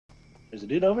There's a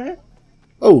dude over here?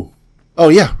 Oh. Oh,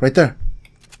 yeah, right there.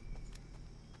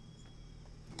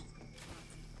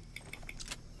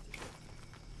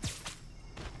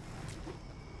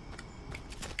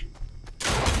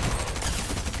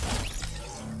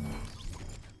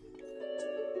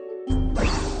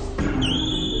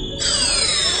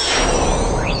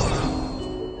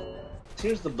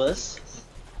 Here's the bus.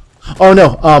 Oh,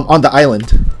 no, on the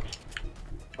island.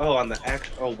 Oh, on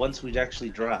the once we actually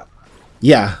drop.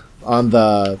 Yeah, on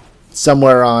the...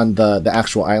 somewhere on the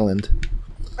actual island.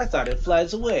 I thought it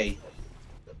flies away.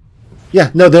 Yeah,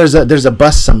 no, there's a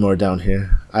bus somewhere down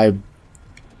here. I've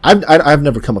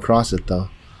never come across it though.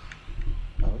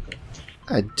 Oh, okay.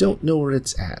 I don't know where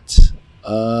it's at.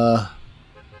 I'm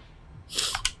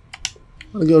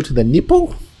gonna go to the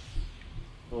Nippo.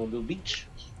 Oh, the beach.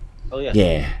 Oh yeah.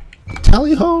 Yeah.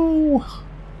 Tally ho!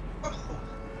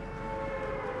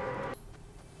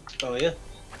 Oh yeah.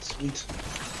 Sweet.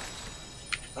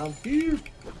 I'm here.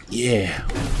 Yeah.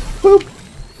 Boop.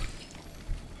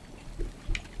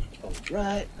 All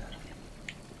right.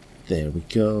 There we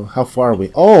go. How far are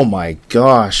we? Oh my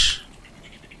gosh.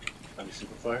 I'm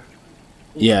super far.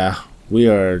 Yeah, we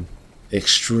are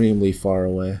extremely far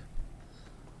away.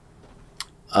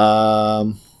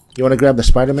 You want to grab the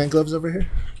Spider-Man gloves over here?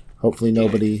 Hopefully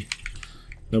nobody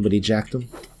jacked them.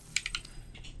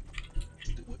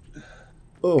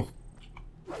 Oh.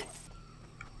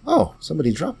 Oh,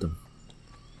 somebody dropped them.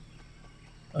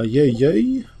 Yay,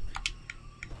 yay.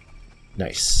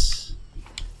 Nice.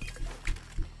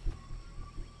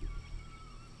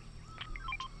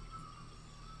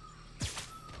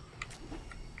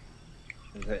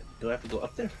 Do I have to go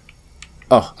up there?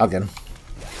 Oh, I'll get him.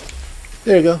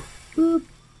 There you go. Boop.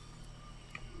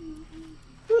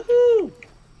 Woohoo!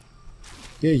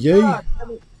 Yay, yay.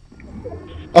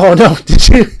 Oh no, did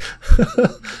you?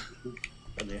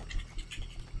 Okay.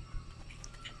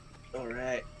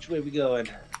 Alright, which way we going?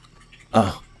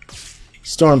 Oh.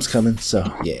 Storm's coming, so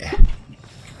yeah.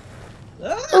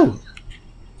 Ah! Oh.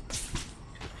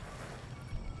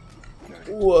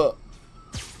 Whoa.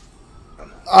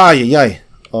 Ay, ay, ay.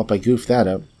 Oh, I goofed that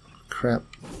up. Crap.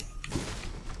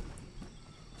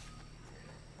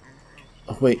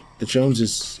 Oh, wait. The Jones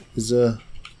is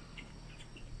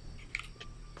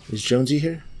Jonesy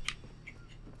here?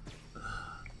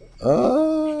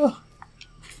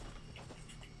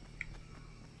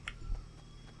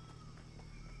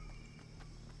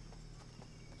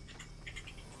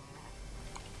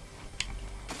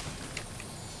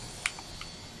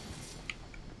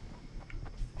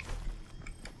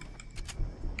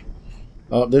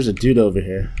 Oh, there's a dude over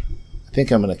here. I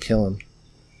think I'm gonna kill him.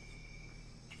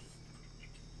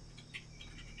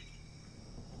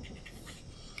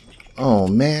 Oh,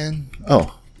 man.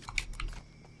 Oh.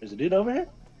 There's a dude over here?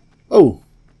 Oh.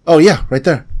 Oh, yeah, right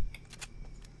there.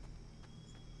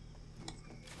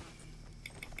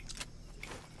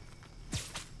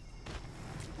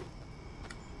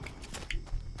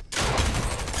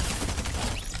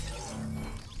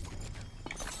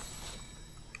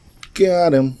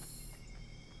 Got him.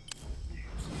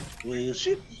 Well,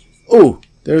 shit. Oh,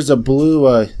 there's a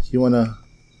blue, you want a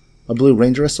blue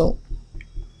Ranger Assault?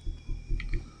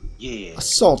 Yeah.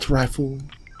 Assault rifle.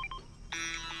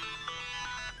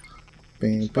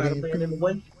 Bam, Spider-Man in the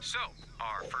way. So,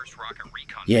 our first rocket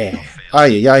recon yeah. failed.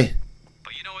 Ay, ay, ay.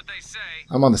 But you know what they say.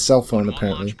 I'm on the cell phone, When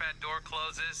apparently. one launchpad door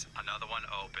closes, another one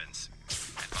opens.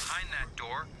 And behind that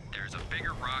door, there's a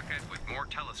bigger rocket with more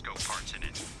telescope parts in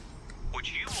it,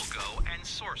 which you will go and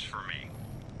source for me.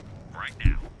 Right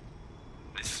now.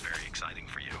 This is very exciting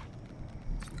for you.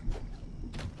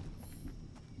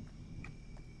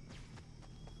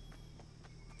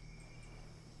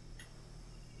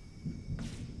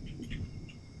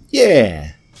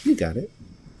 Yeah, you got it.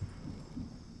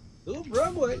 Ooh,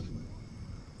 wrong way.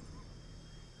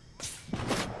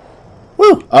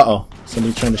 Woo! Uh-oh.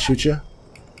 Somebody trying to shoot you?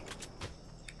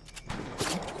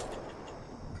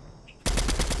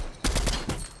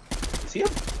 See him?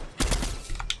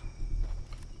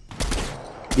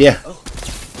 Yeah. Oh.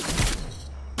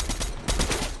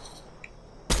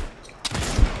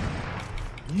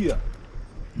 Yeah.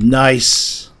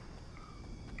 Nice.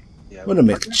 Yeah. What a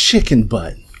McChicken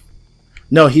butt.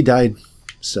 No, he died.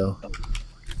 So,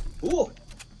 Ooh.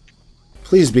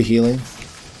 please be healing.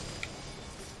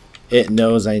 It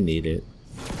knows I need it.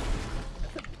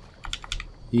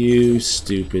 You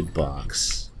stupid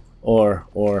box. Or,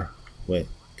 wait,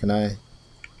 can I?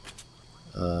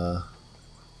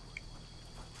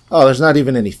 Oh, there's not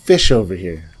even any fish over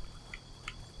here.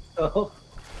 Oh.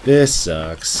 This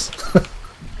sucks.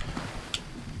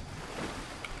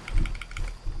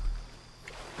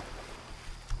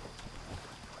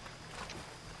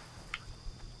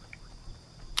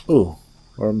 Ooh,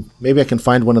 or maybe I can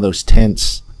find one of those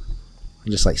tents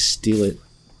and just like steal it.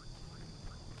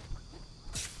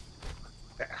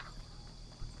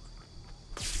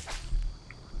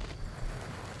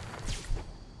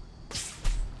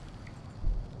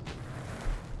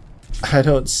 I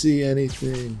don't see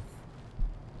anything.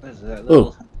 What is that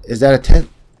little... Oh, is that a tent?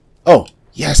 Oh,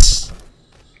 yes.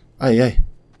 Aye, aye.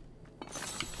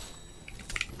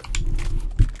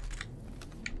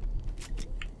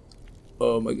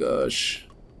 Oh my gosh.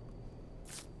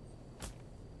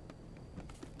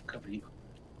 Cover you.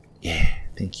 Yeah,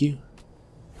 thank you.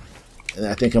 And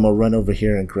I think I'm gonna run over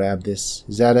here and grab this.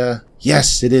 Is that a...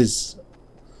 Yes, it is.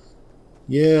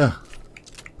 Yeah.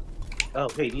 Oh,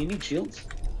 hey, do you need shields?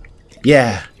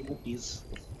 Yeah. These.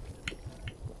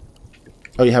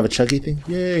 Oh, you have a chuggy thing?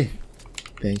 Yay.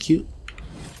 Thank you.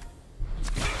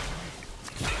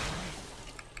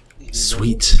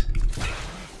 Sweet.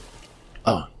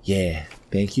 Oh, yeah.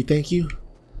 Thank you, thank you.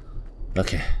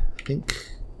 Okay, I think...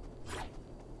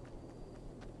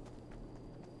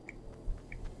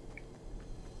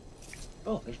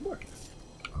 Oh, there's more.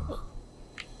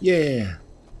 Yeah.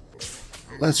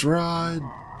 Let's ride.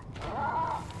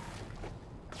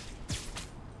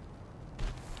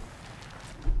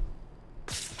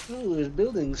 Oh, there's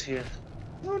buildings here.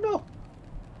 Oh, no.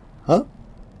 Huh?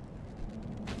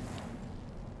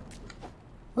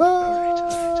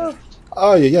 Alright.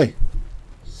 Oh, yeah, yeah.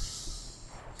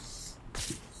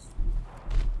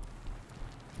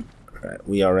 Alright,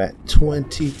 we are at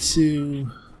 22.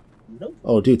 Nope.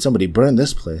 Oh, dude, somebody burned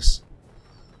this place.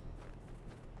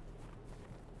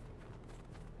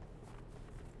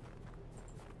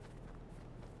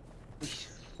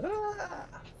 Ah.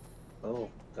 Oh,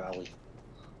 golly.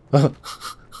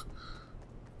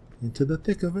 Into the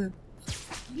thick of it.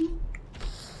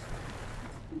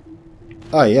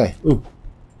 Oh, yeah. Ooh.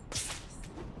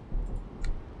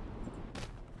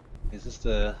 Is this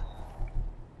the...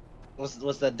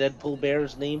 What's that Deadpool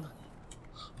bear's name?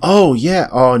 Oh, yeah.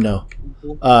 Oh, no.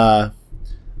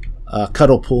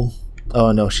 Cuddlepool.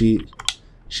 Oh, no,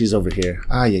 she's over here.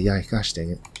 Ah, yeah, yeah. Gosh dang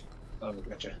it. Oh,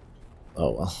 gotcha.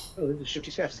 Oh, well. Oh, there's the Shifty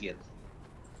Shafts again.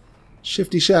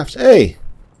 Shifty Shafts. Hey!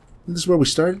 This is where we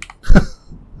started?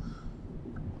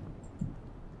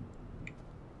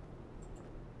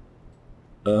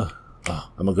 Oh,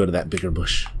 I'm gonna go to that bigger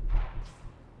bush.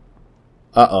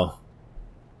 Uh-oh.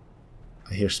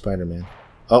 I hear Spider-Man.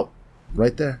 Oh,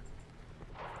 right there.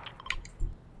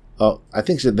 Oh, I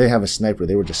think they have a sniper.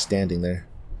 They were just standing there.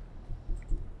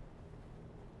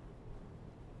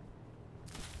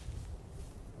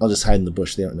 I'll just hide in the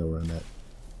bush. They don't know where I'm at.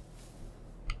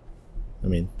 I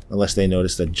mean, unless they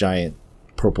noticed a giant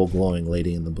purple glowing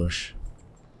lady in the bush.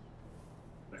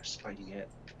 Where's Spidey at?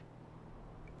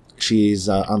 She's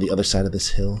on the other side of this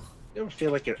hill. You ever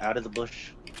feel like you're out of the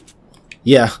bush?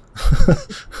 Yeah.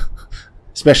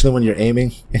 Especially when you're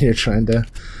aiming and you're trying to,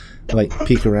 like,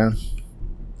 peek around.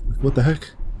 What the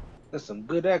heck? That's some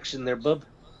good action there, bub.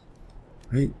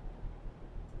 Right?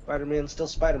 Spider-Man's still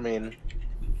Spider-Man.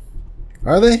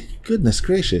 Are they? Goodness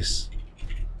gracious.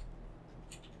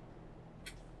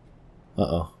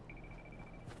 Uh-oh.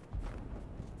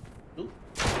 Ooh.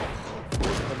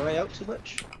 Am I out too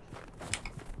much?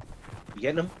 You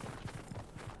getting him?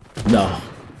 No.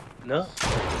 No?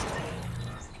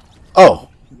 Oh!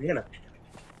 Banana.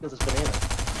 What's this banana?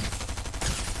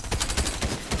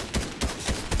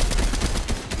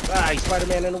 Ah, he's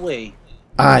Spider-Man in a way.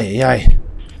 Aye, aye.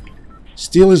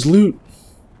 Steal his loot.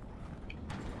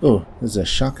 Oh, there's a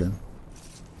shotgun.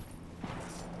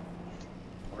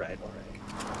 Alright.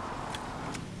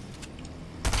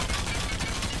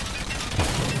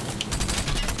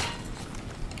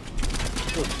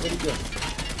 Oh, where'd he go?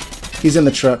 He's in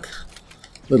the truck.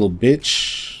 Little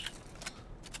bitch.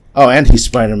 Oh, and he's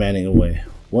Spider-Manning away.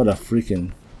 What a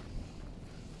freaking...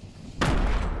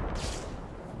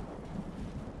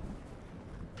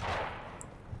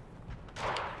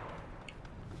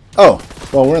 Oh,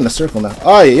 well, we're in the circle now.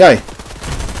 Aye, aye.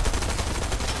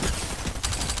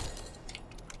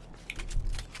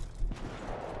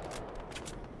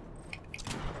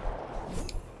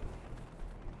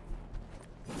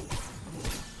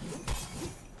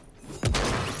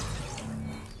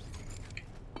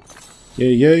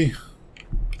 Yay, yay.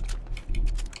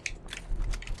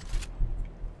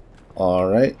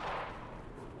 Alright.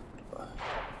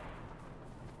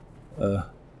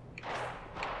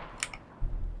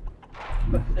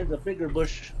 There's a bigger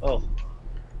bush. Oh.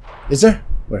 Is there?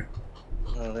 Where?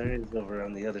 Oh, there is over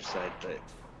on the other side, but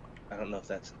I don't know if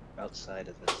that's outside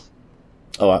of this.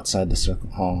 Oh, outside the circle.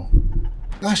 Oh.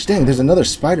 Gosh dang, there's another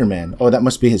Spider-Man. Oh, that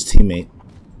must be his teammate.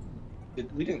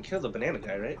 We didn't kill the banana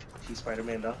guy, right? He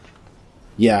Spider-Man off.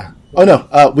 Yeah. Oh no,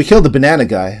 we killed the banana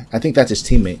guy. I think that's his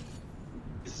teammate.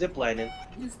 He's ziplining.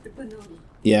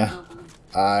 Yeah.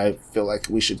 I feel like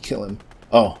we should kill him.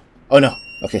 Oh. Oh no.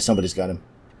 Okay, somebody's got him.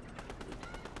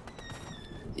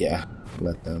 Yeah.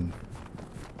 Let them.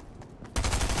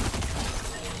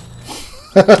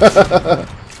 Why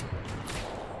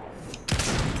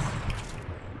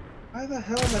the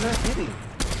hell am I not hitting?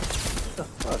 What the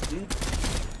fuck, dude?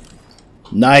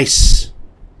 Nice.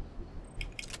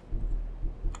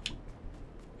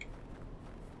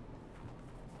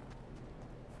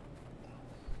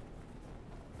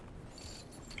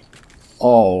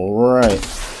 All right.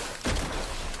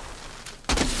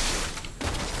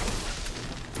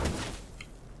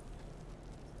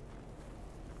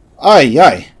 Aye,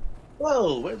 aye.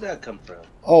 Whoa, where'd that come from?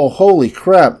 Oh, holy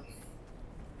crap.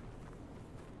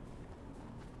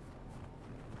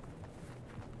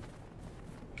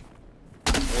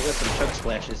 I got some chug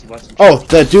splashes. You want some? Oh,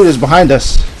 that dude is behind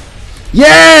us.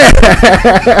 Yeah!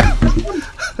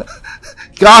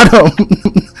 Got him.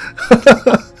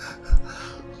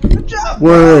 Good job.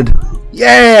 Word.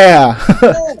 Yeah.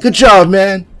 Good job,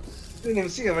 man. I didn't even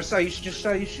see him. I saw you. Just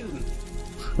saw you shooting.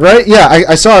 Right? Yeah,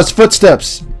 I saw his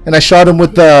footsteps, and I shot him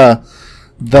with the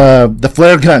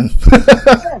flare gun.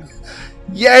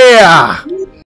 Yeah.